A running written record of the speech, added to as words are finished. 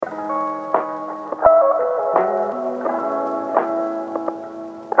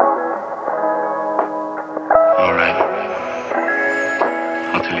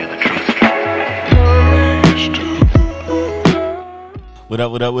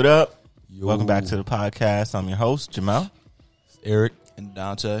up, what up, what up? Yo. Welcome back to the podcast. I'm your host, Jamel. Eric. And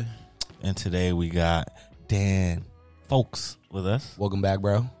Dante. And today we got Dan Folks with us. Welcome back,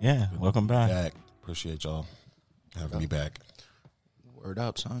 bro. Yeah, welcome back. Back. Appreciate y'all having me back. Word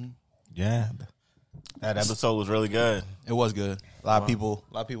up, son. Yeah. That episode was really good. It was good. A lot of people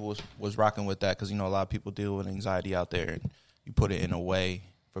was rocking with that because, you know, a lot of people deal with anxiety out there, and you put it in a way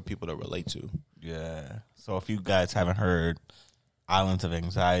for people to relate to. Yeah. So if you guys haven't heard Islands of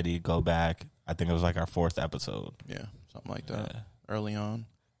Anxiety, go back. I think it was like our 4th episode. Yeah, something like that. Early on.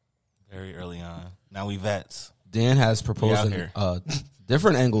 Very early on. Now we vets. Dan has We proposed out a here.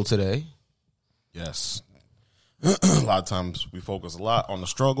 different angle today. Yes. A lot of times we focus a lot on the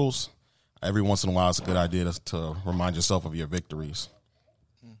struggles. Every once in a while, it's a good idea to remind yourself of your victories.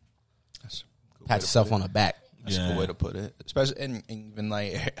 That's a good way Pat to yourself put on it. the back. That's a good way to put it. Especially, and even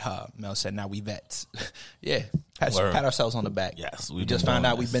like Mel said, now we vets. Yeah, pat ourselves on the back. Yes, we just found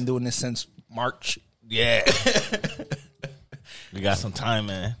out we've been doing this since March. Yeah. We got some time,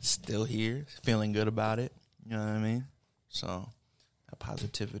 man. Still here, feeling good about it. You know what I mean? So that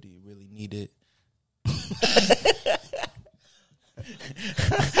positivity really needed.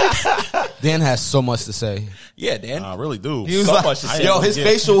 Dan has so much to say. Yeah, Dan. I really do. He was So like, much to say. yo, his Yeah.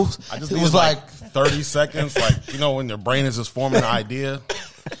 facial I just it need was like 30 seconds. Like, you know, when your brain is just forming an idea,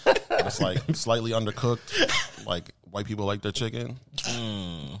 it's like slightly undercooked. Like white people like their chicken.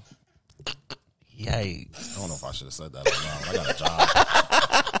 Yikes. I don't know if I should have said that out loud. I got a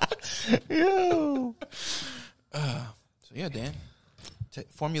job. Yo. So yeah, Dan,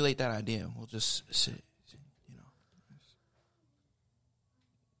 formulate that idea. We'll just sit. You know,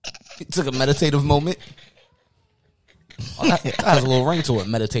 he took a meditative moment. Oh, that has a little ring to it.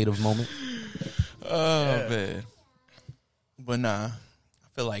 Meditative moment. oh man. But nah, I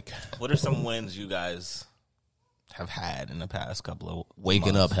feel like What are some wins you guys have had in the past couple of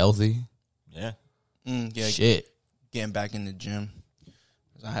Waking months? up healthy. Yeah. yeah, Shit. getting back in the gym.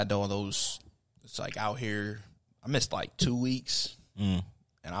 'Cause I had all those. It's like out here. I missed like 2 weeks, and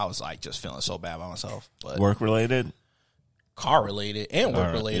I was like just feeling so bad by myself. But Work related? car related and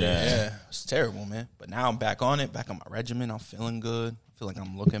work related. yeah. Yeah, it's terrible, man. But now I'm back on it, back on my regimen. I'm feeling good. I feel like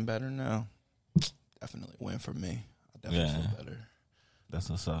I'm looking better now. Definitely win for me. I definitely feel better. That's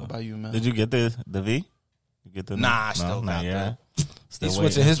what's up. What about you, man? Did you get the V? You get the Nah, I still got that. Still He's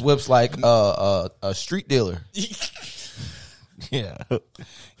waiting. switching his whips like a street dealer. Yeah.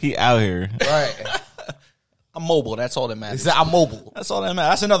 He out here. Right. I'm mobile. That's all that He matters. said, I'm mobile. That's all that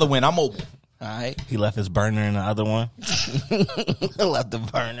matters. That's another win. I'm mobile. All right. He left his burner in the other one. Left the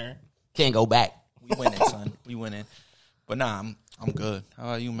burner. Can't go back. We winning, son. We winning. But nah, I'm good. How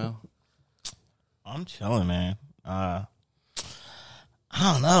about you, Mel? I'm chilling, man. I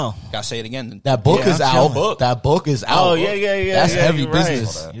don't know. Gotta say it again. That book Yeah, is I'm out. chilling. Book. That book is out. Oh, yeah. That's yeah, heavy you're right.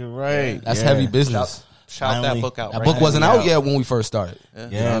 business. You're right. That's Yeah. heavy business. Shout that Finally. book out. That right book now. wasn't out yet when we first started. Yeah,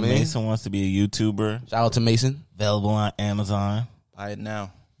 You know what I mean? Mason wants to be a YouTuber. Shout out to Mason. Available on Amazon. Buy it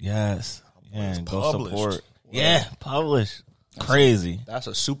now. Yes. Yeah, it's and go published. support. Yeah, published. Crazy. That's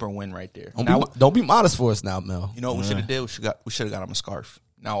a super win right there. Don't, Now, don't be modest for us now, Mel. you know what we should have did? We should have got him a scarf.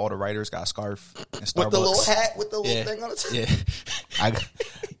 Now all the writers got a scarf and Starbucks. With the little hat, with the little Yeah. thing on it. Yeah.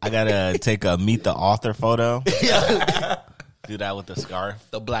 I gotta take a meet the author photo. Do that with the scarf.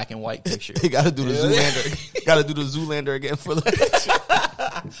 The black and white picture. You gotta do the Zoolander. Gotta do the Zoolander again for the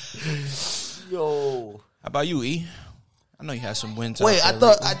Yo. How about you, E? I know you had some wins. Wait, out I there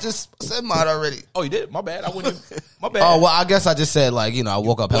thought I just said mine already. Oh, you did? My bad. I wouldn't. My bad. Oh well, I guess I just said like I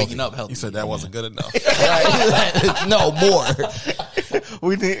woke up healthy. Waking up healthy. He said that wasn't good enough. No more.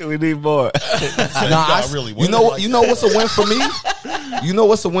 We need more. Nah, really you winning know like you know what's a win for me? You know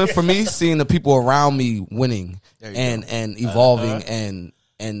what's a win for me? Seeing the people around me winning you and evolving and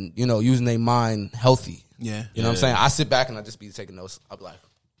using their mind healthy. Yeah. You know what I'm saying? I sit back and I just be taking notes. I'll be like,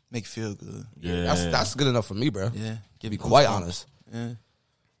 Make you feel good. Yeah. that's good enough for me, bro. Yeah. To be quite honest. Yeah.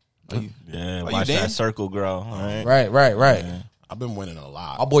 Yeah, you watch Dan? that circle grow. Right. Right. I've been winning a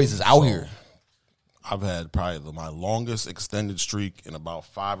lot. Our boys is out here. I've had probably my longest extended streak in about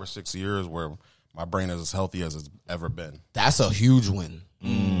 5 or 6 years where my brain is as healthy as it's ever been. That's a huge win.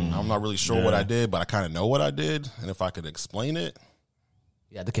 I'm not really sure what I did, but I kind of know what I did. And if I could explain it,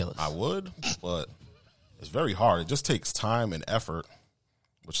 You had to kill us. I would. But it's very hard. It just takes time and effort,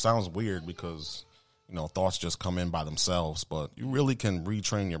 which sounds weird because, thoughts just come in by themselves. But you really can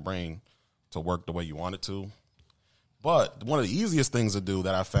retrain your brain to work the way you want it to. But one of the easiest things to do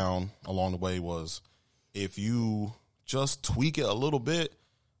that I found along the way was if you just tweak it a little bit,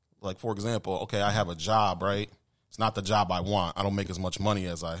 like, for example, okay, I have a job, right? It's not the job I want. I don't make as much money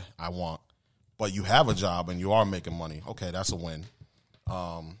as I want. But you have a job and you are making money. Okay, that's a win.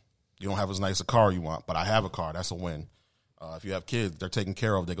 You don't have as nice a car you want, but I have a car. That's a win. If you have kids, they're taken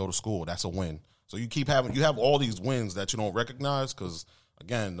care of. They go to school. That's a win. So you have all these wins that you don't recognize because,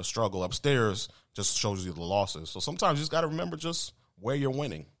 again, the struggle upstairs just shows you the losses. So sometimes you just got to remember just where you're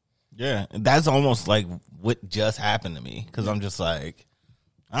winning. Yeah, that's almost like what just happened to me because I'm just like,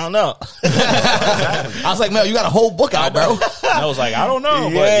 I don't know. I was like, Mel, you got a whole book out, bro. I was like, I don't know.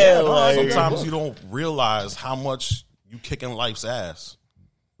 But Yeah, yeah, like- Sometimes you don't realize how much you kicking life's ass.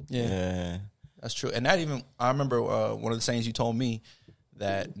 Yeah. that's true. And that even, I remember one of the sayings you told me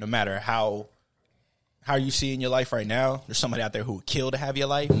that no matter how you see in your life right now, there's somebody out there who would kill to have your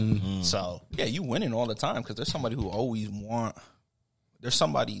life. Mm-hmm. So yeah, you winning all the time because there's somebody who always there's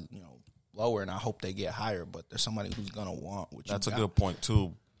somebody, lower, and I hope they get higher, but there's somebody who's gonna want what you That's a got. good point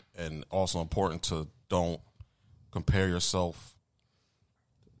too, and also important to don't compare yourself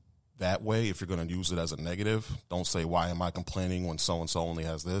that way. If you're going to use it as a negative, don't say, why am I complaining when so-and-so only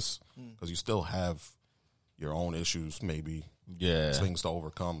has this? Because you still have your own issues, maybe Yeah. things to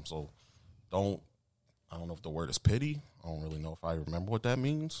overcome. So I don't know if the word is pity. I don't really know if I remember what that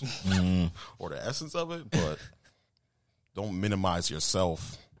means or the essence of it, but don't minimize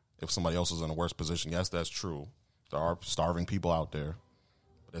yourself if somebody else is in a worse position. Yes, that's true. There are starving people out there,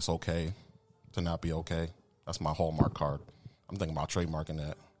 but it's okay to not be okay. That's my Hallmark card. I'm thinking about trademarking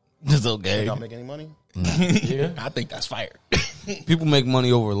that. It's okay. Y'all make any money? I think that's fire. People make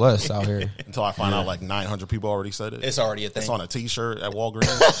money over less out here. Until I find out like 900 people already said it. It's already a thing. It's on a T-shirt at Walgreens.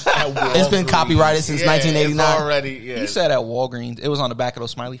 It's been copyrighted since 1989. Already, yeah. You said at Walgreens. It was on the back of those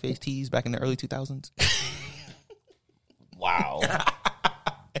smiley face tees back in the early 2000s. Wow.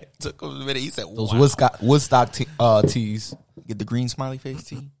 It took him a minute. He said, Those wow. Woodstock tees. Get the green smiley face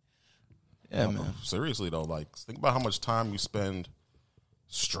tee. Yeah, man. Seriously though, like think about how much time you spend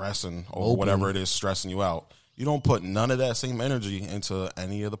stressing over whatever it is stressing you out. You don't put none of that same energy into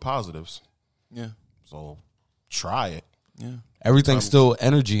any of the positives. Yeah. So try it. Yeah. Everything's still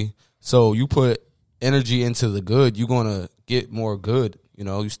energy. So you put energy into the good, you're going to get more good.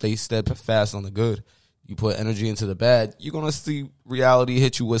 You stay steadfast on the good. You put energy into the bad, you're going to see reality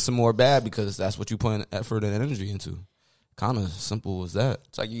hit you with some more bad because that's what you put effort and energy into. Kind of simple as that.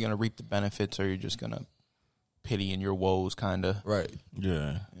 It's like you're going to reap the benefits or you're just going to pity in your woes, kind of. Right.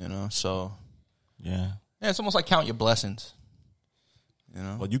 Yeah. So, Yeah. yeah, it's almost like count your blessings.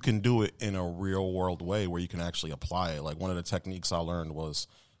 But you can do it in a real world way where you can actually apply it. Like one of the techniques I learned is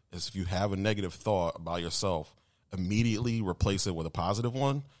if you have a negative thought about yourself, immediately replace it with a positive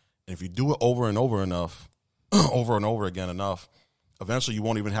one. And if you do it over and over enough, over and over again enough, eventually you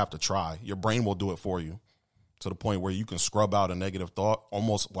won't even have to try. Your brain will do it for you to the point where you can scrub out a negative thought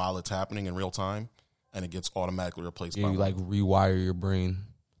almost while it's happening in real time, and it gets automatically replaced Yeah, by you one. like rewire your brain.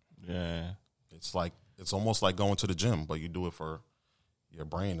 Yeah. It's almost like going to the gym, but you do it for your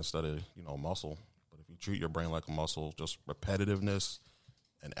brain instead of muscle. But if you treat your brain like a muscle, just repetitiveness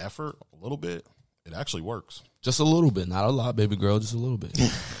and effort a little bit, it actually works. Just a little bit, not a lot, baby girl. Just a little bit.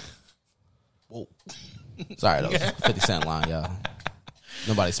 Whoa. Sorry, that was a 50 Cent line, y'all.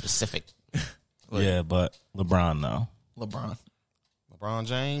 Nobody specific. Yeah, but LeBron, though. LeBron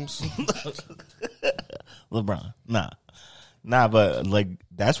James. LeBron. Nah, but like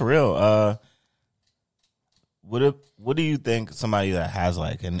that's real. What do you think somebody that has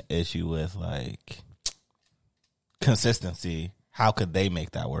like an issue with like consistency, how could they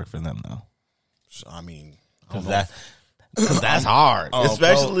make that work for them though? I mean, I Because don't know. that's hard,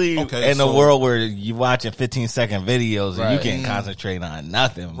 especially okay, in a so- world where you watching 15-second videos and you Right. can't concentrate on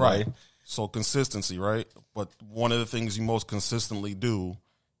nothing, Right. right? So consistency, right? But one of the things you most consistently do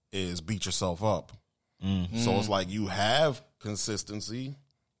is beat yourself up. So it's like you have consistency,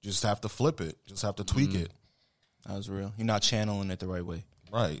 you just have to flip it, just have to tweak it. That was real. You're not channeling it the right way.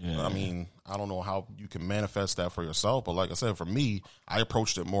 Right. I mean, I don't know how you can manifest that for yourself, but like I said, for me, I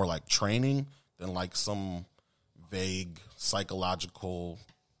approached it more like training than like some vague psychological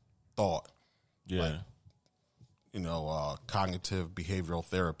thought. Yeah. Cognitive behavioral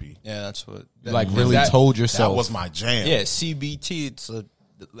therapy. Yeah, that's what. Like really told yourself. That was my jam. Yeah, CBT.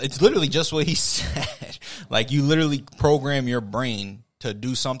 It's literally just what he said. Like you literally program your brain to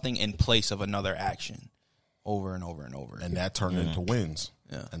do something in place of another action, over and over and over. And that turned into wins.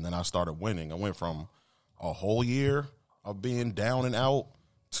 Yeah. And then I started winning. I went from a whole year of being down and out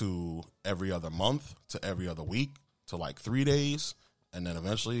to every other month to every other week to like 3 days. And then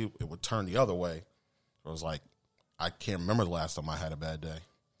eventually it would turn the other way. It was like, I can't remember the last time I had a bad day.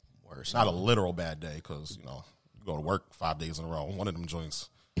 Worse. Not a literal bad day because, you go to work 5 days in a row. One of them joints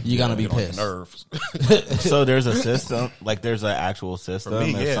You're gonna be Get on your pissed. nerves. So there's a system, like there's an actual system. For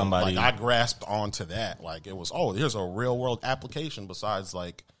me, if yeah, somebody, like I grasped onto that. Like it was, oh, here's a real world application. Besides,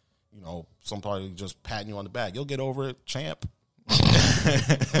 like, you know, somebody just patting you on the back. You'll get over it, champ.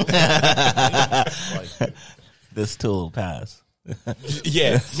 Like, this too will pass.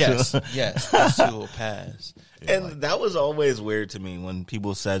 Yes. This too will pass. And that was always weird to me when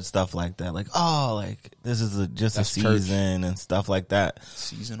people said stuff like that, like, "Oh, like this is just a That's church. season and stuff like that."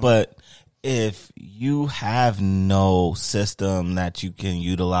 Seasonal. But if you have no system that you can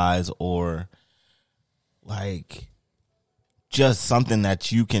utilize, or like just something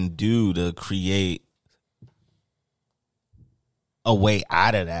that you can do to create a way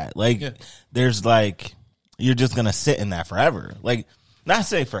out of that, like there's like you're just gonna sit in that forever. Like, not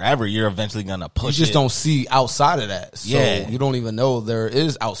say forever, you're eventually gonna push. You just it. don't see outside of that. So Yeah. you don't even know there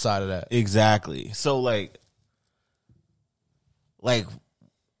is outside of that. Exactly. So like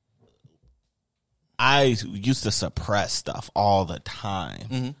I used to suppress stuff all the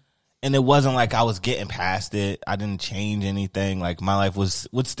time. And it wasn't like I was getting past it. I didn't change anything. Like my life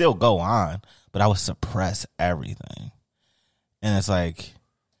would still go on, but I would suppress everything. And it's like,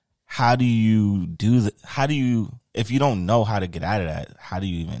 how do you do that? How do you, if you don't know how to get out of that, how do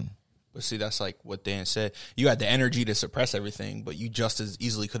you even? But see, that's like what Dan said. You had the energy to suppress everything, but you just as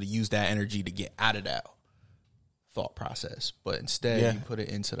easily could have used that energy to get out of that thought process. But instead, you put it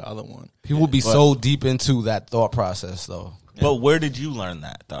into the other one. People be so deep into that thought process, though. But where did you learn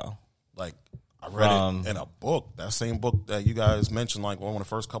that though? like I read it in a book. That same book that you guys mentioned, like one of the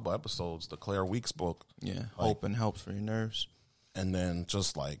first couple episodes, the Claire Weeks book. Yeah, hope and helps for your nerves. And then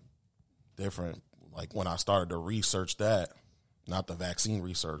just like different, like when I started to research that, not the vaccine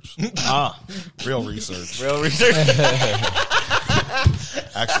research, real research,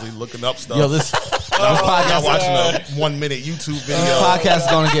 actually looking up stuff. Yo, this I'm podcast, watching a 1 minute YouTube video. podcast is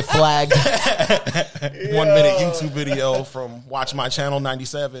gonna get flagged. 1 minute YouTube video from Watch My Channel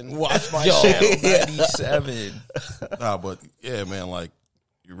 97. Watch my Yo. channel 97. Nah, but yeah, man, like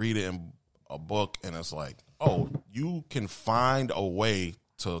you read it in a book and it's like, oh, you can find a way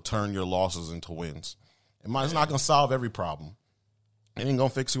to turn your losses into wins. It's not going to solve every problem. It ain't going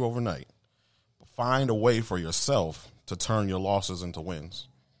to fix you overnight. But find a way for yourself to turn your losses into wins.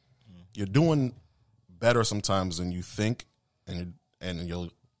 You're doing better sometimes than you think, and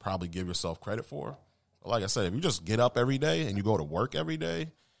you'll probably give yourself credit for. But like I said, if you just get up every day and you go to work every day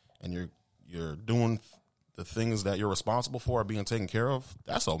and you're doing the things that you're responsible for being taken care of,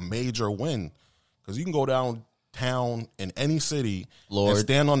 that's a major win. Because you can go downtown in any city and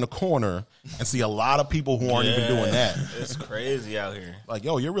stand on the corner and see a lot of people who aren't even doing that. It's crazy out here. Like,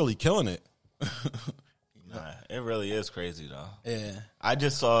 yo, you're really killing it. Nah, it really is crazy though. Yeah. I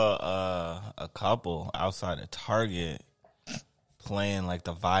just saw a couple outside of Target playing like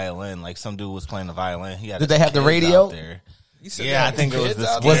the violin. Like some dude was playing the violin. He had Did his they have the kids radio? out there. said Yeah, I that think it was kids the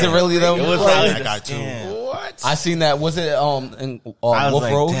out scam. Was it really them? It was Well, probably that the guy too. scam. What? I seen that. Was it in I was Wolf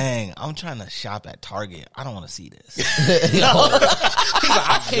like, Road? dang, I'm trying to shop at Target. I don't want to see this.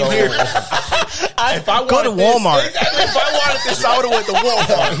 I came here. If I Go to wanted this- Walmart. if I wanted this, I would have went to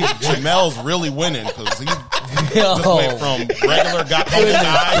Walmart. Jamel's really winning because he Yo. just went from regular guy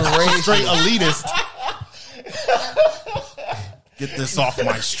to straight elitist. Get this off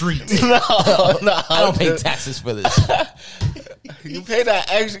my street. I don't pay taxes for this. You pay that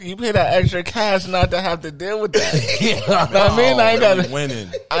extra cash not to have to deal with that. You know what I mean, I ain't Really gotta, winning.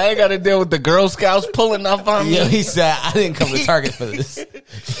 I ain't gotta deal with the Girl Scouts pulling up on me. Yo, he said, I didn't come to Target for this.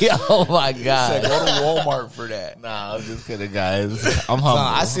 Yo, oh my God. Go to Walmart for that. Nah, I'm just kidding, guys. I'm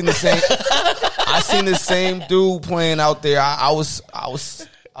humble. Son, I seen the same dude playing out there. I was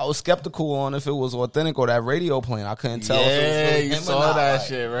skeptical on if it was authentic or that radio playing. I couldn't tell if it was yeah, really you him or saw not. that Like,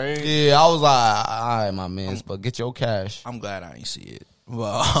 shit, right? Yeah, I was like, all right, my mans, but get your cash, I'm glad I didn't see it.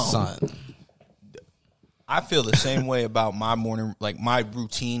 Well, son. I feel the same way about my morning, like my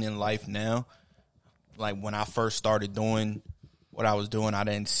routine in life now. Like when I first started doing what I was doing, I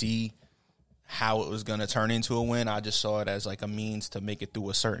didn't see how it was going to turn into a win. I just saw it as like a means to make it through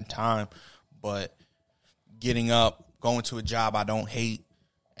a certain time. But getting up, going to a job I don't hate,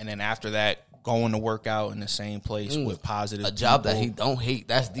 and then after that, going to work out in the same place with positive A job that people. he don't hate.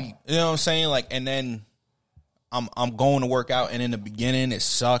 That's deep. You know what I'm saying? Like, and then I'm going to work out, and in the beginning it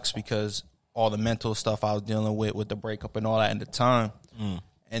sucks because all the mental stuff I was dealing with the breakup and all that at the time.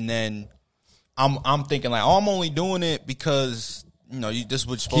 And then I'm thinking like, oh, I'm only doing it because this is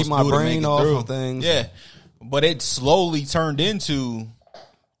what you're supposed Keep my to do to brain make it off through. of things. Yeah, but it slowly turned into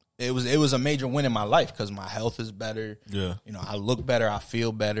it was a major win in my life because my health is better. Yeah. I look better, I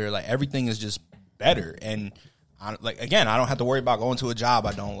feel better. Like everything is just better, and I don't have to worry about going to a job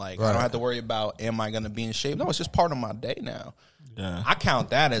I don't like. Right. I don't have to worry about, am I going to be in shape? No, it's just part of my day now. Yeah. I count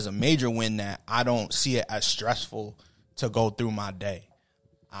that as a major win that I don't see it as stressful to go through my day.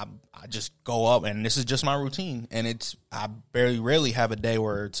 I just go up, and this is just my routine. And I rarely have a day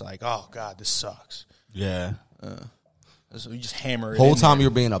where it's like, oh, God, this sucks. Yeah. So you just hammer it Whole in time there.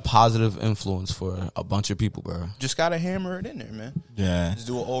 you're being a positive influence for a bunch of people, bro. Just got to hammer it in there, man. Yeah. Just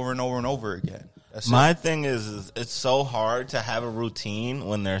do it over and over and over again. That's it. My thing is it's so hard to have a routine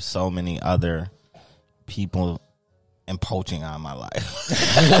when there's so many other people poaching on my life.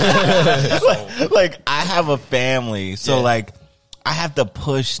 like I have a family, so like I have to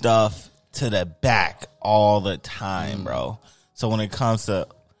push stuff to the back all the time, bro. So when it comes to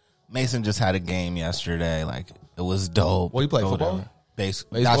Mason just had a game yesterday, like it was dope. What, you play, Or football? whatever.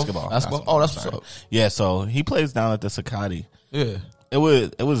 Baseball? Basketball. Oh, that's what's Sorry. up. Yeah, so he plays down at the Sakati. Yeah. It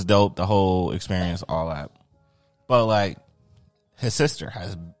was dope, the whole experience, all that. But like his sister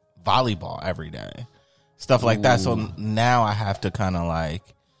has volleyball every day. Stuff like that. So now I have to kind of like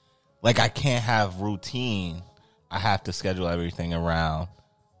I can't have routine. I have to schedule everything around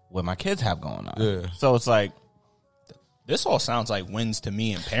what my kids have going on. Yeah. So it's like This all sounds like wins to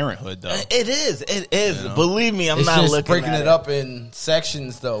me in parenthood, though. it is. Believe me, I'm It's not just looking breaking at it up in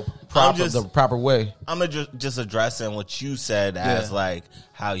sections, though, the proper way. I'm just addressing what you said as like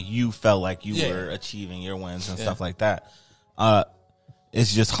how you felt like you were achieving your wins and stuff like that.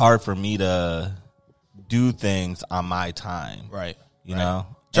 It's just hard for me to do things on my time, Right. You know,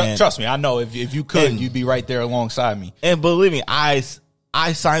 Trust me, I know if you could, and- you'd be right there alongside me. and believe me, I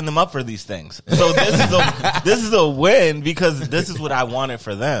signed them up for these things. So this is a win because this is what I wanted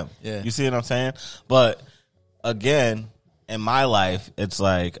for them. Yeah. You see what I'm saying? But again, in my life, it's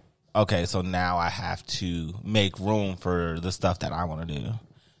like, okay, so now I have to make room for the stuff that I want to do.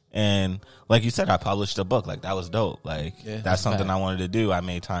 And like you said, I published a book. Like that was dope. Like that's something I wanted to do. I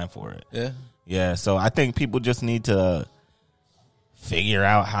made time for it. Yeah. Yeah. So I think people just need to figure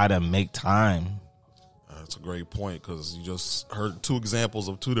out how to make time. That's a great point because you just heard two examples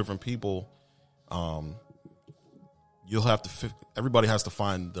of two different people. You'll have to. Everybody has to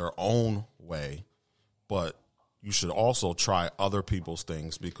find their own way, but you should also try other people's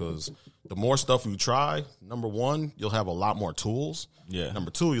things because the more stuff you try, number one, you'll have a lot more tools. Yeah.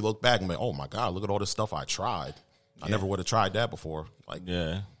 Number two, you look back and be, oh my God, look at all this stuff I tried. I never would have tried that before. Like,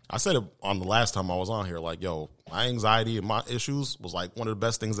 Yeah. I said it on the last time I was on here, like, yo, my anxiety and my issues was like one of the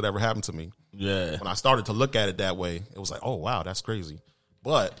best things that ever happened to me. Yeah. When I started to look at it that way, it was like, oh, wow, that's crazy.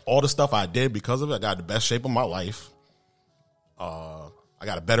 But all the stuff I did because of it, I got the best shape of my life. I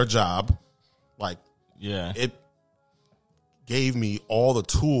got a better job. Like, Yeah. it gave me all the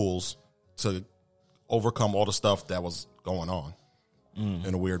tools to overcome all the stuff that was going on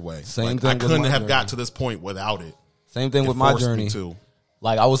in a weird way. Same Like, thing I with couldn't my have journey. got to this point without it. Same thing It with my forced me journey. to.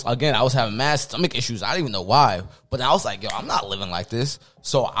 Like I was having mad stomach issues. I didn't even know why, but I was like, yo, I'm not living like this.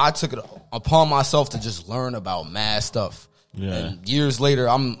 So I took it upon myself to just learn about mad stuff. Yeah. And years later,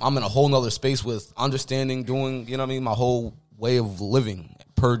 I'm in a whole nother space with understanding, doing, you know what I mean, my whole way of living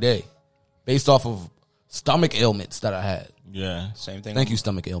per day, based off of stomach ailments that I had. Yeah. Same thing. Thank you,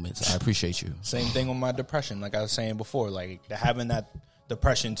 stomach ailments. I appreciate you. Same thing with my depression. Like I was saying before, like having that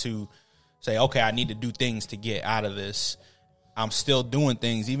depression to say, okay, I need to do things to get out of this. I'm still doing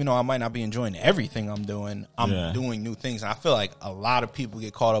things, even though I might not be enjoying everything I'm doing. I'm doing new things. And I feel like a lot of people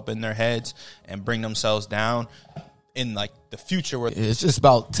get caught up in their heads and bring themselves down in like the future where It's just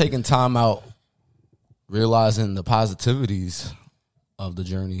about taking time out, realizing the positivities of the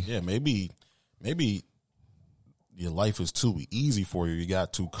journey. Yeah, maybe your life is too easy for you. You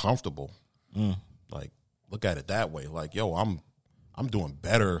got too comfortable. Like, look at it that way. Like, yo, I'm doing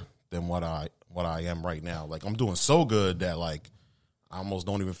better than what I am right now. Like, I'm doing so good that like I almost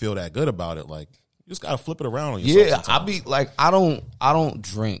don't even feel that good about it. Like, you just gotta flip it around on yourself. Yeah, sometimes. I be like, I don't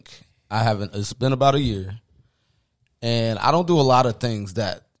drink. I haven't. It's been about a year, and I don't do a lot of things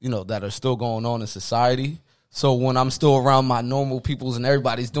that that are still going on in society. So when I'm still around my normal peoples and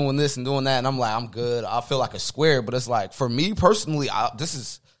everybody's doing this and doing that, and I'm like, I'm good. I feel like a square. But it's like for me personally, this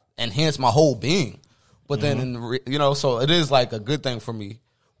has enhanced my whole being. But then so it is like a good thing for me.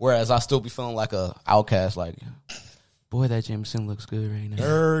 Whereas I still be feeling like a outcast. Like, boy, that Jameson looks good right now.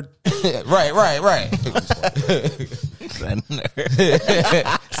 Nerd. right.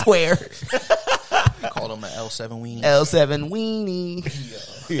 Square. called them an L7 weenie. L7 weenie.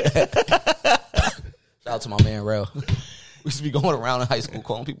 Shout out to my man, Rel. We used to be going around in high school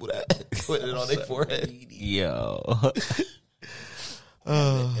calling people that. Putting it on their forehead. Yo.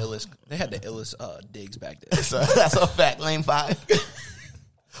 They had the illest digs back then. So that's a fact. Lame 5.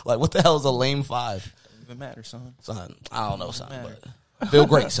 Like, what the hell is a lame 5? even matter, son. Son, I don't know, son, but feel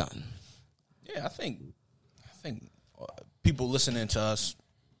great, son. Yeah, I think people listening to us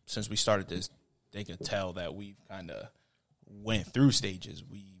since we started this, they can tell that we've kind of went through stages.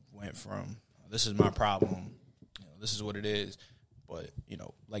 We went from, this is my problem, this is what it is. But,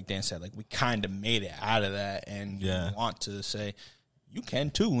 like Dan said, like we kind of made it out of that, and you want to say you can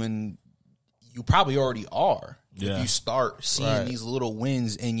too, and you probably already are. Yeah. If you start seeing these little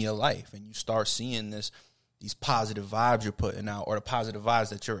wins in your life, and you start seeing these positive vibes you're putting out, or the positive vibes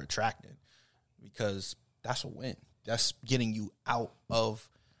that you're attracting, because that's a win. That's getting you out of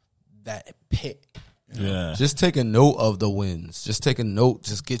that pit. Yeah. Just take a note of the wins. Just take a note.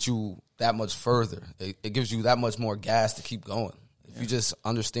 Just get you that much further. It gives you that much more gas to keep going. If you just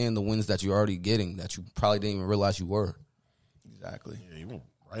understand the wins that you're already getting, that you probably didn't even realize you were. Exactly. Yeah, you can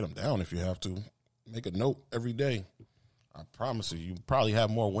write them down if you have to. Make a note every day. I promise you probably have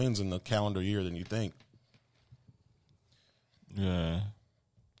more wins in the calendar year than you think. Yeah.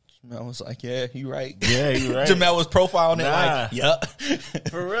 Jamel was like, yeah, you right. Yeah, you right. Jamel was profiling it Nah. like, yup.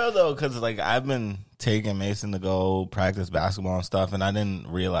 For real though, because like I've been taking Mason to go practice basketball and stuff, and I didn't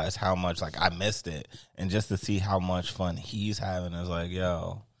realize how much like I missed it, and just to see how much fun he's having is like,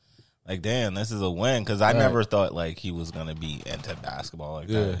 yo, like damn, this is a win, because I never thought like he was gonna be into basketball like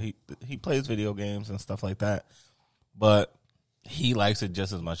that. He plays video games and stuff like that, but he likes it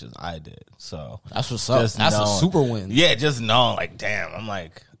just as much as I did. So That's what's up. just That's a knowing- super win. Yeah, just knowing like, damn, I'm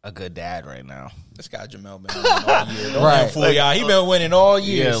like a good dad right now. This guy Jamel been winning all year. Don't Right. fool y'all. He been winning all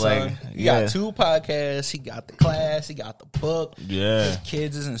year, Yeah, son. like, He yeah. got 2 podcasts. He got the class. He got the book. Yeah. His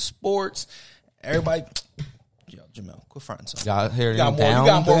kids is in sports. Everybody, yo, Jamel, quit fronting, son. Got here You got more. down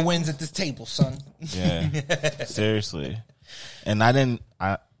You got more thing? wins at this table, son. Yeah, seriously. And I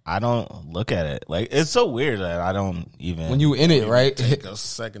don't look at it like it's so weird that I don't even When you in it, right? Take a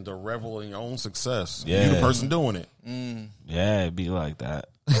second to revel in your own success. Yeah. You're the person doing it. Yeah, it'd be like that.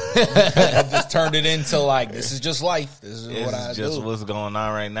 I just turned it into like, this is just life. This is what I It's just do. what's going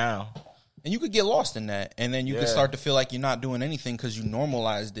on right now. And you could get lost in that, and then you could Yeah. start to feel like you're not doing anything because you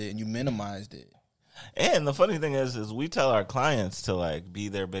normalized it and you minimized it. And the funny thing is we tell our clients to like be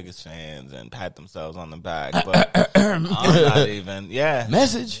their biggest fans and pat themselves on the back, but I'm not even. Yeah,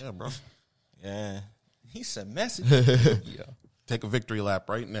 Message. Yeah, bro. yeah. He said, "Message." Yeah. Take a victory lap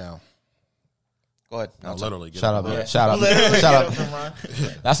right now. Go ahead. I'll literally get Shout it. out, man. Shout out.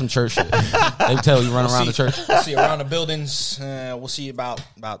 That's some church shit. They tell you run around the church. We'll see you around the buildings. We'll see you about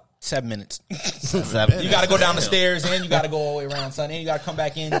 7 minutes. 7. You got to go down the stairs, and you got to go all the way around, son. And you got to come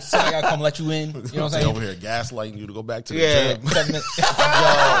back in. Somebody got to come let you in. You know what I'm Stay saying? over here gaslighting you to go back to the Yeah. gym. 7 minutes. Yo.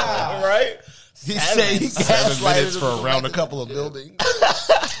 right? He said he 7 minutes for around a couple of buildings.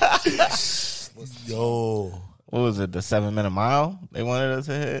 Yo. What was it? The 7-minute mile they wanted us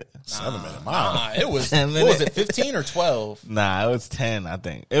to hit? 7 minute mile. It was, 10 what was minutes. it, 15 or 12? Nah, it was 10. I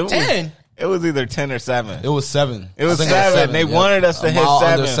think it was 10? It was either 10 or 7. It was 7. It was I think 7. They yeah. wanted us to A hit mile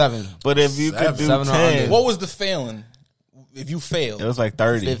 7. under 7. But if you could do 7 or 10, under. What was the failing? If you failed. it was like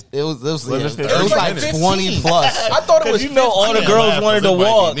 30. It was it 50? like 15. 20 plus. I thought it was Because you know all the 15. girls laugh, wanted to 'cause it might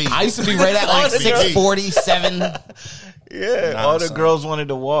walk. be me. I used to be right at like 6:47. Yeah, Nah, all the son. girls wanted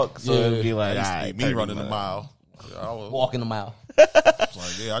to walk, so Yeah. it'd be like, That used to alright, be me 30 running the minutes. mile. I was Walking a mile. like,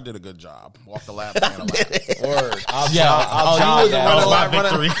 yeah, I did a good job. Walk the lap, ran a lap. Word. I'll Yeah. I'll Oh, jog you was a that. That was Run a my lap,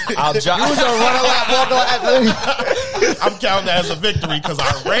 victory. I'll jog. You was a run a lap, walk a lap. I'm counting that as a victory because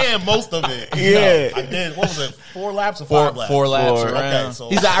I ran most of it. Yeah. I did. What was it? 4 laps or 5 laps? 4 laps Four. around. Okay, so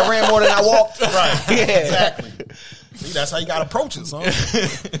He said, I ran more than I walked. right, Yeah. exactly. See, that's how you got to approach it, son.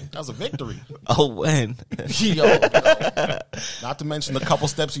 That's a victory. Oh, when? Yo. Not to mention the couple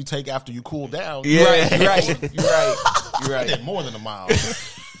steps you take after you cool down. Yeah. You're right. I did more than a mile.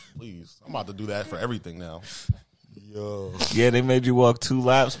 Please, I'm about to do that for everything now. Yeah, they made you walk 2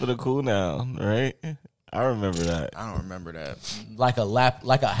 laps for the cool down, right? I remember that. I don't remember that. Like a lap,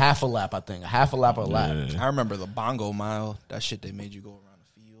 like a half a lap, I think. A half a lap or a lap. Yeah. I remember the bongo mile. That shit they made you go around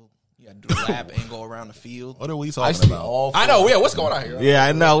the field. You got to do a lap and go around the field. What are we I used talking to be about? all I know. Yeah, what's going on here? Yeah,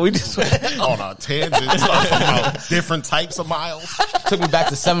 I know. We just On a tangent, talking about different types of miles. took me back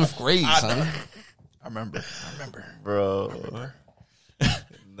to 7th grade, son. I remember. bro.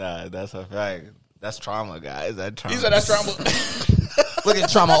 Nah, that's a fact. That's trauma, guys. That trauma. He said that's trauma. Look at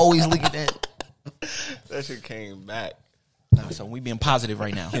trauma always leaking in. That shit came back. Nah, so we being positive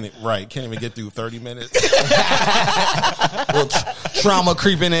right now. Can't even get through 30 minutes. Trauma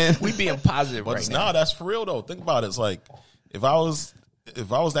creeping in. We being positive But right now. nah, that's for real though. Think about it. It's like if I was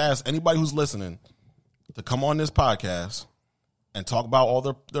to ask anybody who's listening to come on this podcast and talk about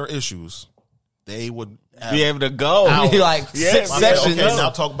all their issues, they would have Be able to go. Be like Yeah, 6 my sections. Okay, now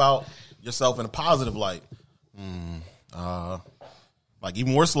talk about yourself in a positive light. Like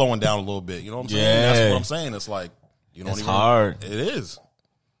even we're slowing down a little bit. You know what I'm saying? Yeah. That's what I'm saying. It's like you don't It's even. hard. It is.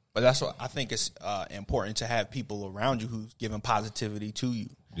 But that's what I think it's important to have people around you who's giving positivity to you.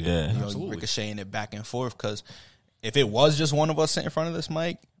 Yeah. You know, ricocheting it back and forth. Because if it was just one of us sitting in front of this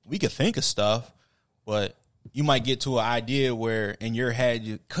mic, we could think of stuff, but you might get to an idea where in your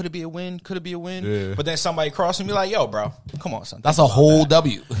head, could it be a win? Could it be a win? Yeah. But then somebody crossing be like, yo, bro, come on, son. That's think a about whole that.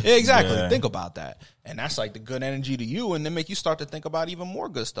 W. Yeah, exactly. Yeah. Think about that. And that's like the good energy to you, and then make you start to think about even more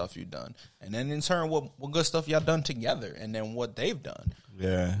good stuff you've done. And then in turn, what good stuff y'all done together, and then what they've done.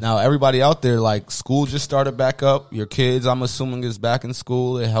 Yeah. Now, everybody out there, like, school just started back up. Your kids, I'm assuming, is back in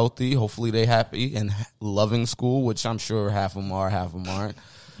school. They're healthy. Hopefully, they happy and loving school, which I'm sure half of them are, half of them aren't.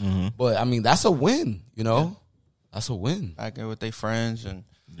 But, I mean, that's a win, you know? That's a win. Back there with their friends and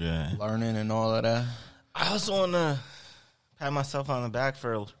Yeah. learning and all of that. I also want to pat myself on the back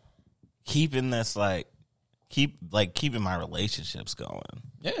for keeping this keeping my relationships going.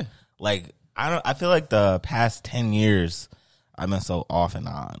 Yeah. Like I feel like the past 10 years I've been so off and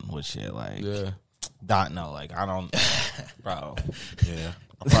on with shit. Like don't know. Like I don't, bro. Yeah.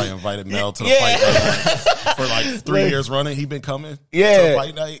 I probably invited Mel to the fight night for like 3 years running. He been coming to the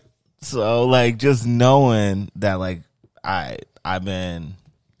fight night. So like just knowing that like I've been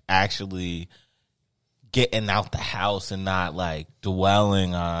actually getting out the house and not like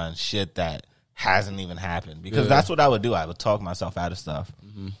dwelling on shit that hasn't even happened, because that's what I would do. I would talk myself out of stuff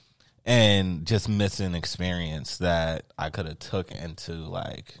and just missing experience that I could have took into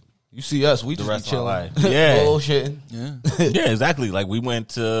like You see us, we the just rest be of my chilling. life. Yeah. Bullshitting. Yeah. Yeah, exactly. Like we went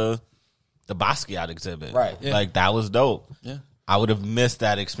to the Basquiat exhibit. Right, yeah. Like that was dope. Yeah. I would have missed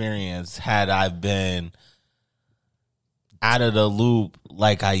that experience had I been out of the loop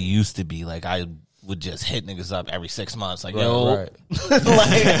like I used to be. Like I would just hit niggas up every 6 months. Like, yo, right.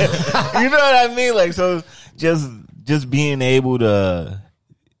 like, you know what I mean? Like, so just being able to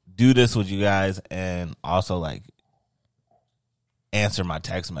do this with you guys and also like answer my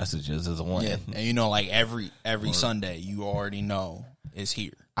text messages is a win. Yeah. And you know, like every Sunday, you already know is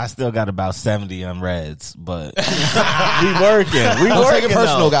here. I still got about 70 unreads, but we working. We Don't take working it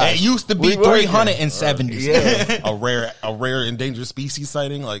personal, though. guys. It used to be We working. 370. Yeah. A rare endangered species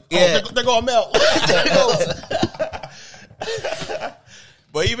sighting. Like, Yeah. they're going to melt.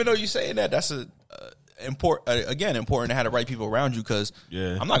 But even though you're saying that, that's important to have the right people around you, because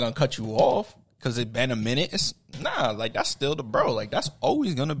Yeah. I'm not going to cut you off because it's been a minute. Like that's still the bro. Like that's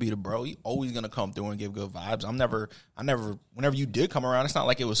always going to be the bro. He always going to come through and give good vibes. Whenever you did come around, it's not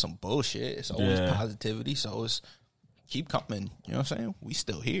like it was some bullshit. It's always Yeah. positivity. So it's keep coming. You know what I'm saying? We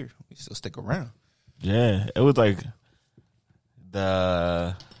still here. We still stick around. Yeah, it was like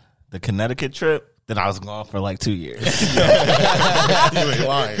the Connecticut trip. Then I was gone for like 2 years. You ain't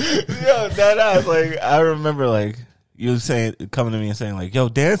lying. Yo, that I was like, I remember like you saying, coming to me and saying like, "Yo,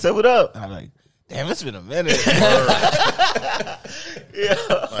 Dan, say what up?" And I'm like, "Damn, it's been a minute." Yeah,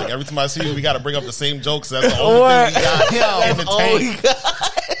 Like every time I see you, we got to bring up the same jokes. That's the only thing we got. That's in the all tank. we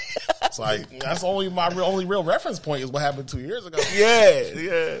got. It's like that's only my only real reference point is what happened 2 years ago.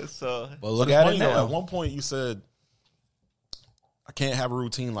 Yeah. So But look It's at funny it though, now. at one point you said, I can't have a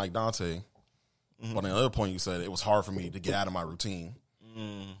routine like Dante. But at another point you said it was hard for me to get out of my routine.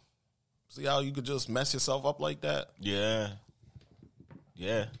 See how you could just mess yourself up like that? yeah,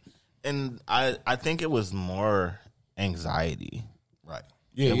 and I think it was more anxiety. Right.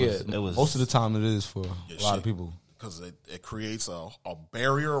 Yeah, It was- Most of the time it is for a lot of people. Because it creates a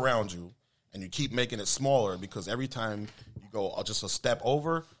barrier around you, and you keep making it smaller because every time you go just a step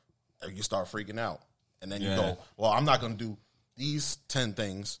over, you start freaking out. And then you go, well, I'm not going to do these 10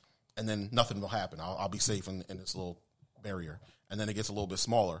 things, and then nothing will happen. I'll be safe in this little barrier. And then it gets a little bit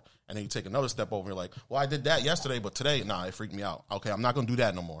smaller. And then you take another step over, and you're like, well, I did that yesterday, but today, nah, it freaked me out. Okay, I'm not going to do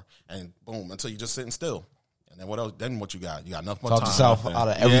that no more. And boom, until you're just sitting still. And then what else? Then what you got? You got enough more Talk time. yourself out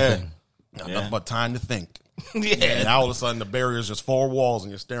of everything. Got enough more time to think. Yeah, And now all of a sudden the barrier is just 4 walls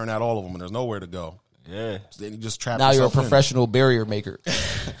and you're staring at all of them and there's nowhere to go. yeah. So then you just trap Now you're a yourself in. professional barrier maker.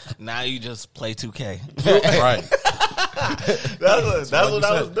 Now you just play 2K. Right. That's what you I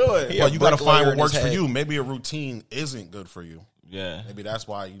said. was doing. Well, you got to find bricklayer what in works his for head. you. Maybe a routine isn't good for you. Yeah, Maybe that's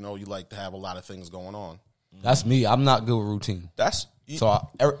why, you like to have a lot of things going on. That's me. I'm not good with routine. That's So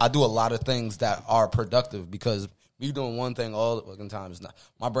I do a lot of things that are productive, because me doing one thing all the fucking time is not.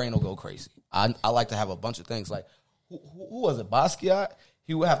 My brain will go crazy. I like to have a bunch of things. Like who was it? Basquiat.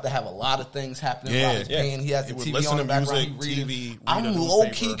 He would have to have a lot of things happening while he's painting. He has the He would TV listen on the to background. music, he reading. TV, read I'm a low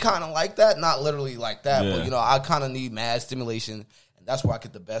key newspaper. kind of like that. Not literally like that, Yeah. but I kind of need mad stimulation, and that's where I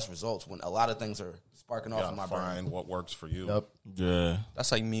get the best results, when a lot of things are sparking You off in got my to brain. find what works for you. Yep. yeah.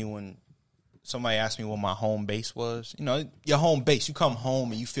 like me when somebody asked me what my home base was. You know, your home base, you come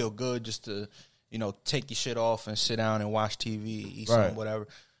home and you feel good just to, you know, take your shit off and sit down and watch TV, eat something, whatever,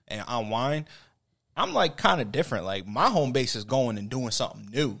 and unwind. I'm like kind of different. Like my home base is going and doing something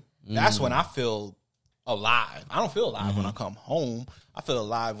new. That's when I feel alive. I don't feel alive when I come home. I feel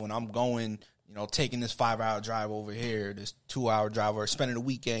alive when I'm going, you know, taking this 5-hour drive over here, this 2-hour drive, or spending the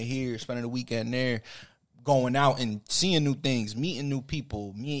weekend here, spending the weekend there, going out and seeing new things, meeting new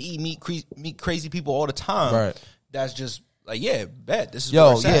people. Me and E meet crazy people all the time. Right. That's just like, yeah, bet this is Yo,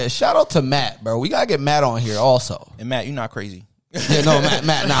 where it's at. yeah, shout out to Matt, bro. We gotta get Matt on here also. And Matt, you're not crazy. Yeah, no,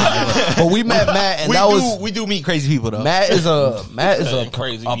 Matt, nah. But we met Matt, and we do meet crazy people though. Matt is a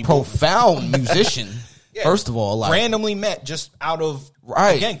Crazy a people. profound musician. Yeah. First of all, like randomly met just out of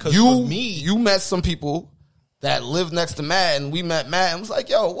right, because you met some people that live next to Matt, and we met Matt, and was like,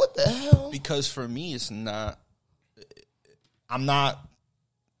 yo, what the hell? because for me it's not. I'm not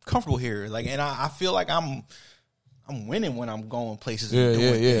comfortable here, like, and I feel like I'm winning when I'm going places. Yeah, and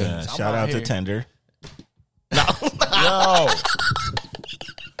doing yeah. things. I'm Shout out here. to Tender. Yo.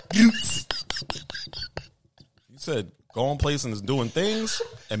 You said going places and doing things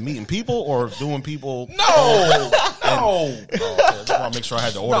and meeting people, or doing people? No. Oh, okay. Just want to make sure I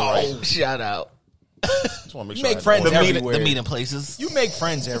had the order right. Shout out. Just want to make You sure I make had the friends order right. everywhere. The meeting places. You make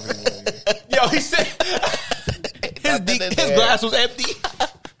friends everywhere. Yo, he said his glass was empty.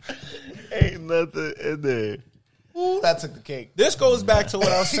 Ain't nothing in there. Ooh, that took the cake. This goes back to what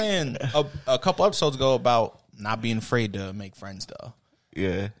I was saying a couple episodes ago about not being afraid to make friends, though.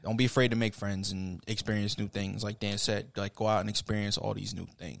 Yeah. Don't be afraid to make friends and experience new things. Like Dan said, like go out and experience all these new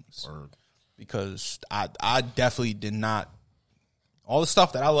things. Word. Because I definitely did not. All the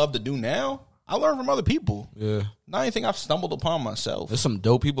stuff that I love to do now, I learn from other people. Yeah, Not anything I've stumbled upon myself. there's some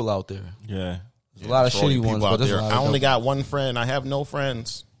dope people out there. Yeah. There's a lot of For all you shitty ones, people but out there's a there, lot I of only dope. got one friend. I have no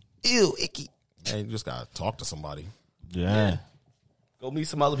friends. Ew, icky. Hey, you just gotta talk to somebody. Yeah. Go meet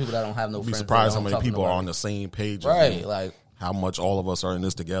some other people that don't have no You'd friends. be surprised that how don't many talk to people are nobody. on the same page. as Right, you. like How much all of us are in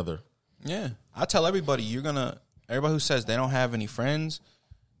this together. Yeah, I tell everybody everybody who says they don't have any friends,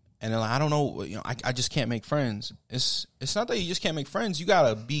 and they're like, I don't know, you know, I just can't make friends. It's not that you just can't make friends. You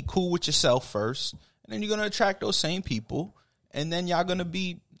gotta be cool with yourself first, and then you're gonna attract those same people, and then y'all gonna be,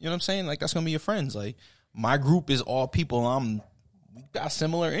 you know what I'm saying? Like that's gonna be your friends. Like my group is all people we got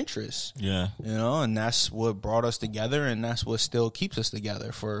similar interests. Yeah. You know, and that's what brought us together, and that's what still keeps us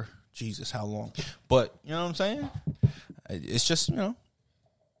together for Jesus, how long? But you know what I'm saying? It's just, you know,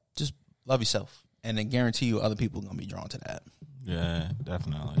 just love yourself, and I guarantee you, other people are gonna be drawn to that Yeah,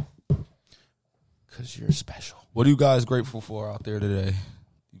 definitely. because you're special. what are you guys grateful for out there today?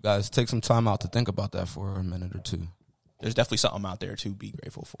 You guys take some time out to think about that for a minute or two. There's definitely something out there to be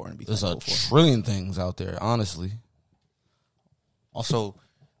grateful for and be There's a thankful for. trillion things out there, honestly. Also,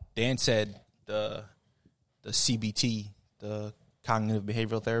 Dan said the CBT, the cognitive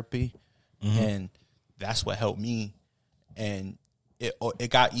behavioral therapy, and that's what helped me. And it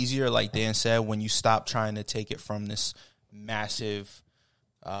got easier, like Dan said, when you stop trying to take it from this massive.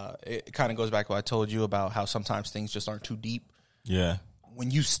 It kind of goes back to what I told you about how sometimes things just aren't too deep. Yeah. When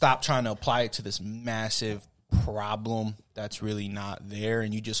you stop trying to apply it to this massive problem that's really not there,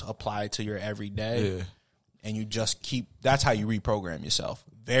 and you just apply it to your everyday. Yeah. And you just that's how you reprogram yourself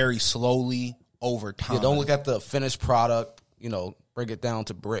very slowly over time. Yeah, don't look at the finished product. You know, break it down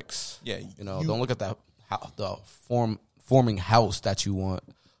to bricks. Yeah, you know, don't look at the forming house that you want.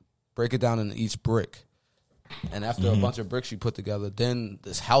 Break it down into each brick, and after a bunch of bricks you put together, then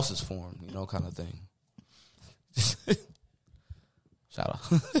this house is formed. You know, kind of thing. Shout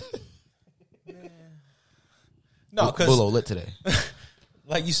out. No, because Willow lit today.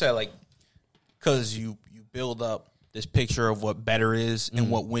 like you said, like because you build up this picture of what better is and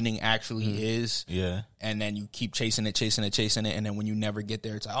what winning actually is. Yeah. And then you keep chasing it. And then when you never get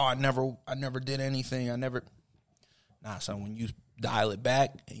there, it's like, oh, I never did anything. Nah, so when you dial it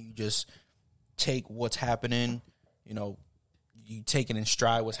back and you just take what's happening, you know, you take it in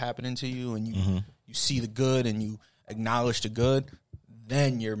stride what's happening to you, and you see the good and you acknowledge the good,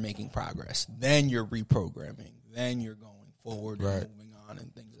 then you're making progress. Then you're reprogramming. Then you're going forward and moving on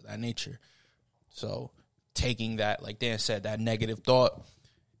and things of that nature. So taking that, like Dan said, that negative thought,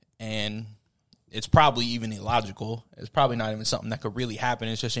 and it's probably even illogical. It's probably not even something that could really happen.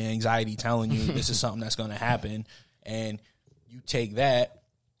 It's just your anxiety telling you this is something that's going to happen. And you take that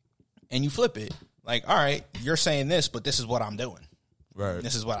and you flip it. Like, all right, you're saying this, but this is what I'm doing. Right.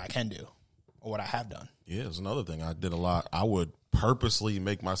 This is what I can do or what I have done. Yeah, it's another thing I did a lot. I would purposely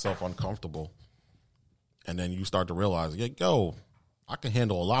make myself uncomfortable. And then you start to realize, yo, I can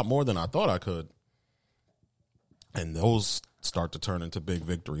handle a lot more than I thought I could. And those start to turn into big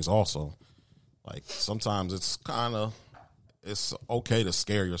victories also. Like sometimes it's okay to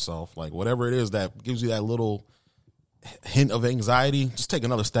scare yourself. Like whatever it is that gives you that little hint of anxiety, just take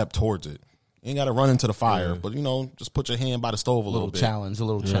another step towards it. You ain't got to run into the fire, but just put your hand by the stove a little bit. A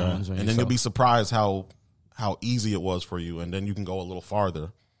little challenge. And then you'll be surprised how easy it was for you, and then you can go a little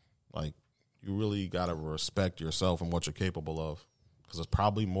farther. Like, you really got to respect yourself and what you're capable of, because it's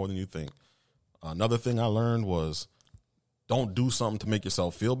probably more than you think. Another thing I learned was, don't do something to make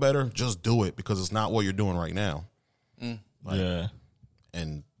yourself feel better. Just do it, because it's not what you're doing right now.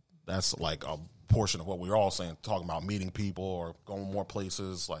 And that's like a portion of what we're all saying, talking about meeting people or going more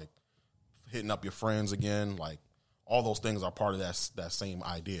places, like hitting up your friends again. Like, all those things are part of that same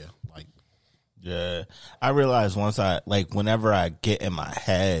idea. Like, yeah, I realized whenever I get in my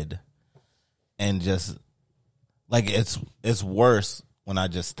head and just like it's worse when I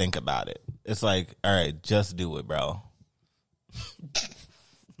just think about it. It's like, all right, just do it, bro.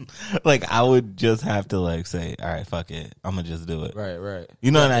 Like, I would just have to like say, all right, fuck it, I'm gonna just do it. Right.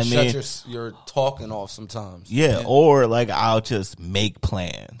 You know what I mean? Shut your talking off sometimes. Yeah, or like I'll just make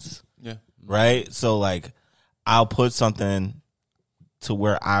plans. Yeah. Right? So like I'll put something to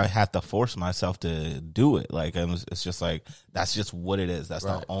where I have to force myself to do it. Like it's just like, that's just what it is. That's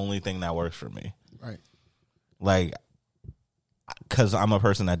the only thing that works for me. Right. Like, because I'm a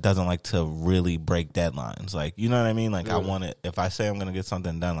person that doesn't like to really break deadlines. Like, you know what I mean? Like, I want it. If I say I'm going to get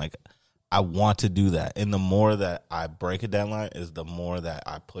something done, like, I want to do that. And the more that I break a deadline is the more that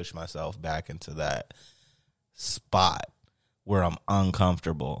I push myself back into that spot where I'm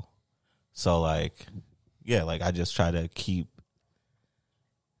uncomfortable. So, like, yeah, like, I just try to keep.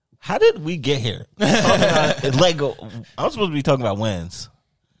 How did we get here? Like, I'm supposed to be talking about wins.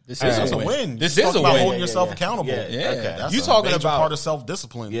 This is a win. This is a about win. holding yourself accountable. Yeah. Okay. That's You a talking major about part of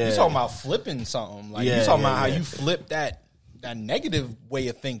self-discipline. Yeah. You talking about flipping something. Like, you talking about how you flip that negative way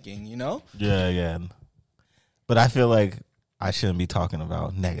of thinking, you know? Yeah. But I feel like I shouldn't be talking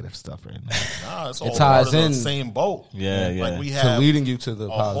about negative stuff right now. Nah, it's all It part ties of the in. same boat. Yeah. Like, we To have leading you to the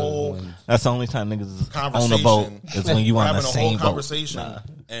whole positive wins. That's the only time niggas is on conversation. the boat is when you We're on the having a same whole boat. conversation,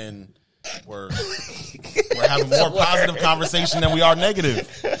 and we're having more positive conversation than we are negative.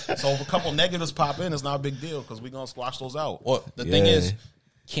 So if a couple negatives pop in, it's not a big deal, because we're gonna squash those out. Well, the thing is,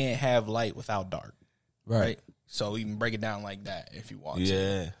 can't have light without dark. Right. So you can break it down like that if you want to.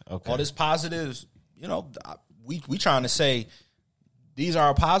 Yeah. Okay. All this positives, we trying to say these are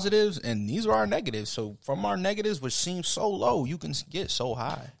our positives and these are our negatives. So from our negatives, which seem so low, you can get so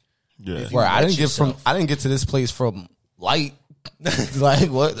high. Yeah. Where I let didn't get to this place from light. Like,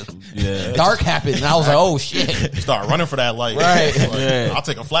 what? Yeah. Dark happened, and I was like, oh shit. Start running for that light. Right. Like, Yeah. I'll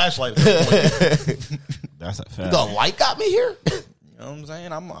take a flashlight. At this point. That's a fact. The light got me here. You know what I'm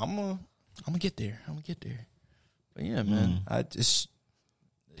saying? I'm gonna get there. I'm gonna get there. But yeah, man, I just,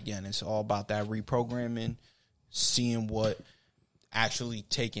 again, it's all about that reprogramming, seeing what, actually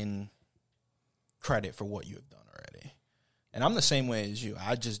taking credit for what you have done already. And I'm the same way as you.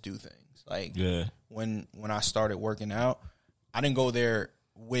 I just do things. Like, when I started working out, I didn't go there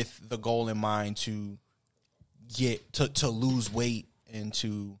with the goal in mind to get to lose weight and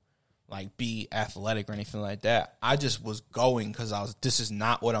to like be athletic or anything like that. I just was going because this is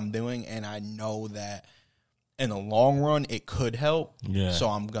not what I'm doing, and I know that in the long run it could help. Yeah. So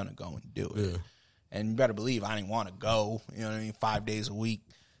I'm gonna go and do it. Yeah. And you better believe I didn't want to go, 5 days a week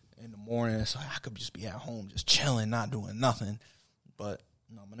in the morning. It's like I could just be at home just chilling, not doing nothing. But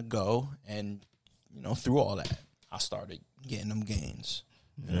I'm gonna go, and through all that, I started getting them gains.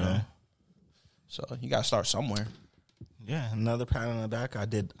 You know? So you gotta start somewhere. Yeah, another pat on the back. I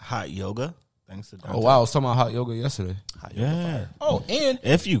did hot yoga. Thanks to Dante. Oh wow, I was talking about hot yoga yesterday. Hot yoga Yeah. fire. Oh, and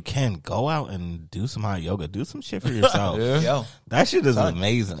If you can, go out and do some hot yoga. Do some shit for yourself. yo, That shit is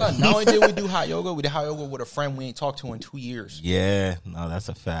amazing. not only did we do hot yoga, we did hot yoga with a friend we ain't talked to in 2 years. Yeah, no, that's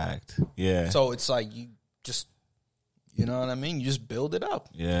a fact. Yeah. So it's like you just, you know what I mean? You just build it up.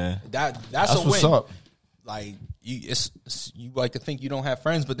 Yeah. That's a win. what's up. Like you like to think you don't have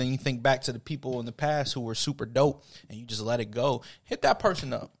friends, but then you think back to the people in the past who were super dope, and you just let it go. Hit that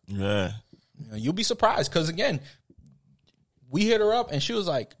person up. Yeah. You'll be surprised because again, we hit her up and she was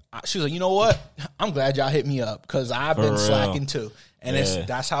like, you know what? I'm glad y'all hit me up because I've been real. slacking too, and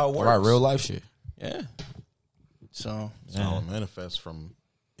that's how it works. Right, real life shit. Yeah. So It's how it manifests from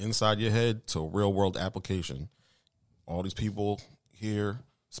inside your head to real world application. All these people here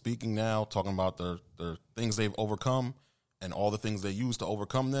speaking now, talking about their things they've overcome, and all the things they use to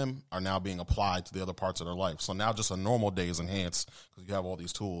overcome them are now being applied to the other parts of their life. So now just a normal day is enhanced because you have all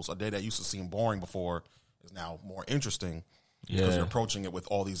these tools. A day that used to seem boring before is now more interesting because you're approaching it with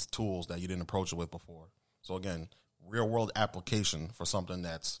all these tools that you didn't approach it with before. So again, real world application for something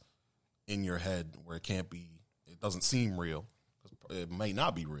that's in your head where it can't be. It doesn't seem real. It may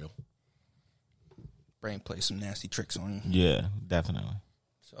not be real. Brain plays some nasty tricks on you. Yeah, definitely.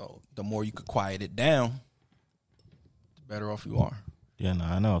 So the more you could quiet it down, the better off you are. Yeah, no,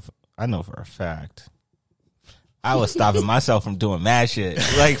 I know for a fact. I was stopping myself from doing mad shit.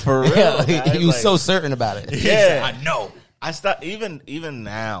 Like, for real. Yeah, guys. you was Like, so certain about it. yeah. I know. I stop even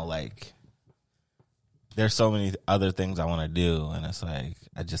now, like, there's so many other things I want to do, and it's like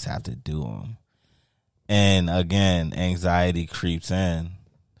I just have to do them. And again, anxiety creeps in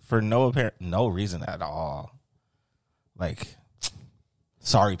for no reason at all. Like,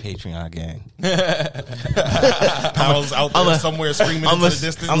 sorry, Patreon gang. Powell's out there somewhere screaming into the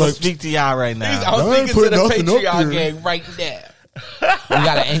distance. I'm gonna speak to y'all right now. I was speaking to the Patreon gang right now.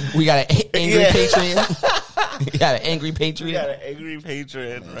 We got an angry Yeah. Patreon. You got an angry We got Patreon. an angry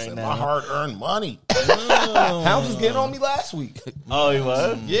Patreon right My now. hard-earned money. Pounds was getting on me last week. Oh, he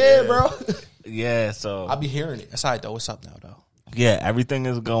was? Yeah, bro. Yeah, so I be hearing it. That's all right, though. What's up now, though? yeah, everything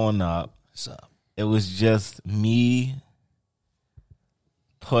is going up. What's up? It was just me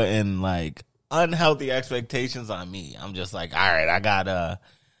putting like unhealthy expectations on me. I'm just like, all right, I gotta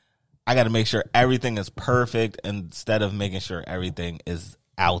make sure everything is perfect instead of making sure everything is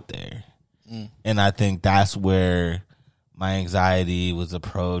out there. And I think that's where my anxiety was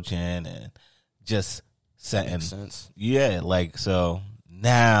approaching and just setting. Makes sense. Yeah, like, so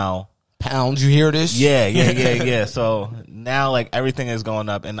now. Pounds, you hear this? Yeah. So now, like, everything is going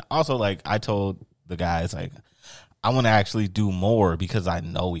up. And also, like, I told the guys, like, I want to actually do more because I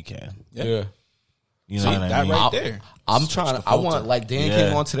know we can. Yeah. You know what I that mean? right there. I'm trying to, I want, like Dan Yeah.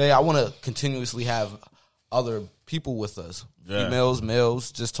 came on today, I want to continuously have other people with us. Yeah. Females,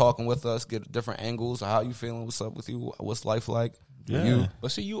 males, just talking with us, get different angles. How you feeling? What's up with you? What's life like? Yeah. You.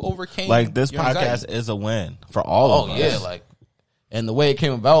 But see, you overcame. Like, this your podcast anxiety. is a win for all of Oh, us. yeah, like, and the way it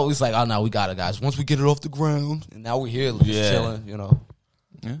came about, it was like, oh, no, we got it, guys. Once we get it off the ground, and now we're here just Yeah. chilling, you know.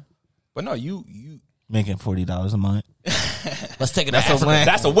 Yeah. But no, you. Making $40 a month. Let's take it That's to a Africa. win.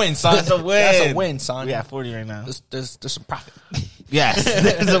 That's a win, son. That's a win. That's a win, son. We got 40 right now. There's some profit. Yes.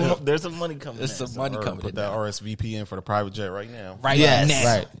 There's some money coming There's in. some money Or coming put in. that RSVP in for the private jet right now. Right Yes. now.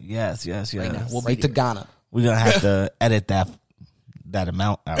 Right. Yes. Right now. We'll Right be to there. Ghana. We're going to have to edit that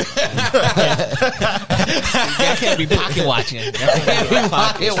amount out. I can't be pocket watching.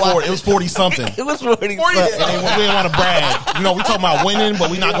 It was 40 something. It was 40. We didn't want to brag. You know, we talking about winning, but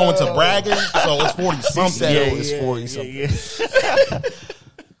we not going to bragging. So it's 40 something. It's 40 something.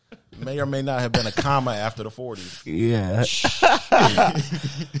 May or may not have been a comma after the 40. Yeah.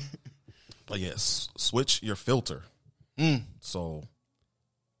 But yes, switch your filter. So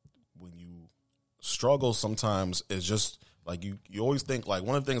when you struggle, sometimes it's just like you always think, like,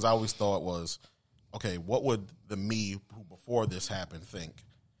 one of the things I always thought was, okay, what would the me who before this happened think?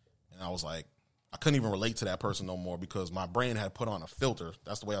 And I was like, I couldn't even relate to that person no more because my brain had put on a filter.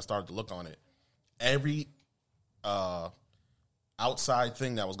 That's the way I started to look on it. Every outside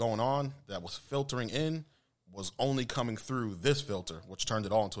thing that was going on that was filtering in was only coming through this filter, which turned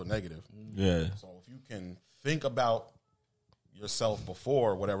it all into a negative. Yeah. So if you can think about yourself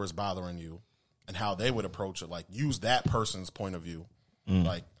before whatever's bothering you and how they would approach it, like use that person's point of view.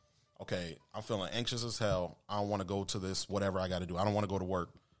 Like, okay, I'm feeling anxious as hell. I don't want to go to this, whatever I got to do. I don't want to go to work.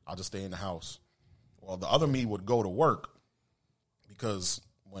 I'll just stay in the house. Well, the other me would go to work because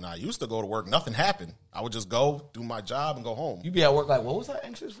when I used to go to work, nothing happened. I would just go, do my job, and go home. You be at work like, what was I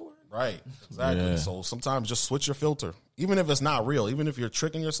anxious for? Right, exactly. Yeah. So sometimes just switch your filter. Even if it's not real, even if you're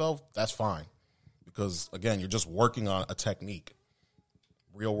tricking yourself, that's fine. Because, again, you're just working on a technique,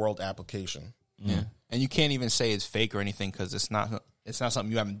 real-world application. Yeah. And you can't even say it's fake or anything because it's not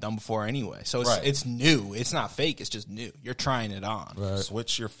something you haven't done before anyway. So Right. it's new. It's not fake. It's just new. You're trying it on.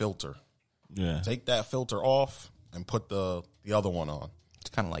 Switch your filter. Yeah. Take that filter off and put the other one on. It's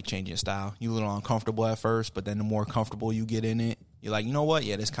kind of like changing style. You're a little uncomfortable at first, but then the more comfortable you get in it, you're like, you know what?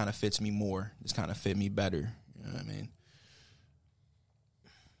 Yeah, this kind of fits me more. This kind of fit me better. You know what I mean?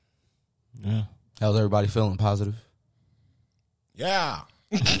 Yeah. How's everybody feeling? Positive? Yeah.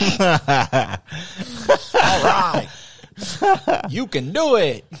 All right. You can do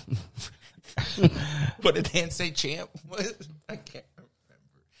it. What did Dan say, champ? What? I can't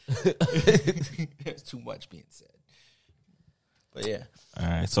remember. There's too much being said. But yeah. All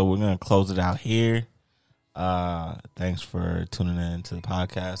right. So we're going to close it out here. Thanks for tuning in to the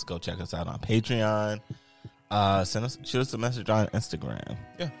podcast. Go check us out on Patreon. Shoot us a message on Instagram.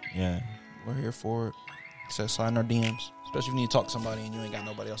 Yeah. Yeah. We're here for it. So slide in our DMs. Especially if you need to talk to somebody and you ain't got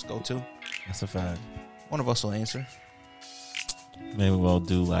nobody else to go to. That's a fact. One of us will answer. Maybe we'll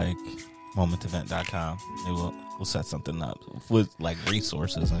do like momentevent.com. Maybe We'll set something up with like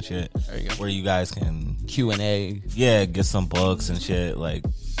resources and shit. There you go. Where you guys can, Q&A. get some books and shit. Like,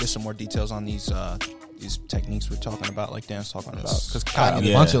 Get some more details on these techniques we're talking about, like Dan's talking about. Because Got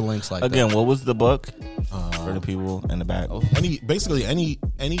a bunch of links like again, that. what was the book for the people in the back? Basically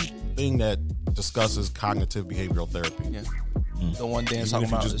anything that discusses cognitive behavioral therapy. Yeah. The one Dan's Even talking if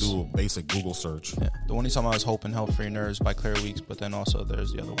you about just is do a basic Google search. yeah, the one he's talking about is Hope and Help for Your Nerves by Claire Weeks, but then also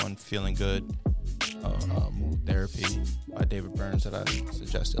there's the other one, Feeling Good, Mood Therapy by David Burns that I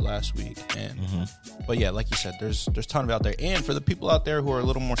suggested last week. And but yeah, like you said, there's a ton of out there. And for the people out there who are a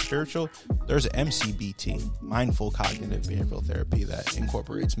little more spiritual, there's MCBT, Mindful Cognitive Behavioral Therapy, that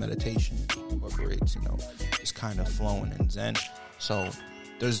incorporates meditation, incorporates, just kind of flowing in Zen. So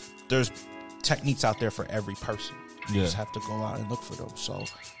there's techniques out there for every person. You just have to go out and look for those. So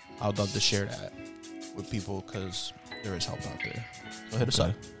I would love to share that with people because there is help out there. So hit us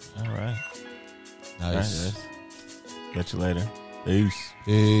up. All right. Nice. All right, catch you later. Peace.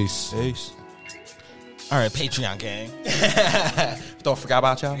 Peace. All right, Patreon gang. Don't forget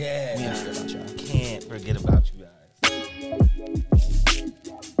about y'all. Yeah. We ain't forget about y'all. Can't forget about